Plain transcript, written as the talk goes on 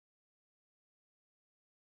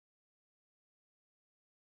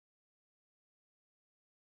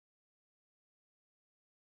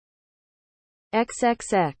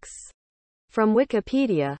XXX. From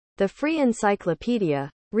Wikipedia, the free encyclopedia,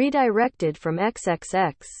 redirected from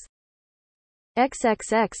XXX.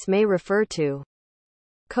 XXX may refer to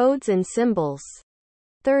codes and symbols.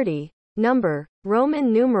 30. Number,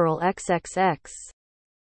 Roman numeral XXX.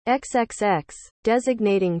 XXX,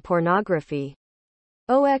 designating pornography.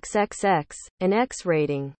 OXXX, an X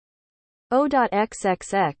rating.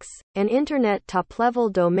 O.XXX, an internet top-level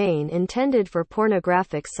domain intended for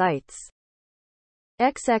pornographic sites.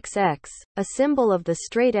 XXX, a symbol of the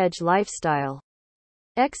straight-edge lifestyle.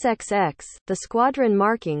 XXX, the squadron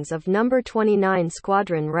markings of number 29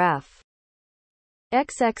 Squadron RAF.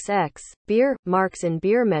 XXX, beer, marks in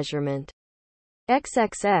beer measurement.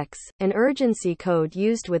 XXX, an urgency code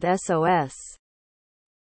used with SOS.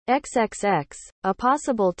 XXX, a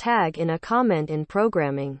possible tag in a comment in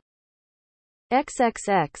programming.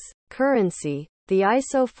 XXX, currency, the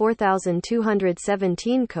ISO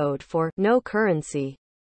 4217 code for no currency.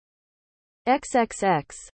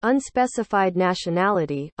 XXX, unspecified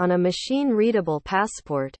nationality, on a machine-readable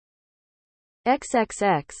passport.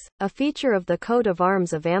 XXX, a feature of the coat of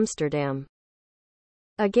arms of Amsterdam.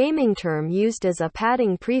 A gaming term used as a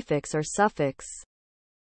padding prefix or suffix.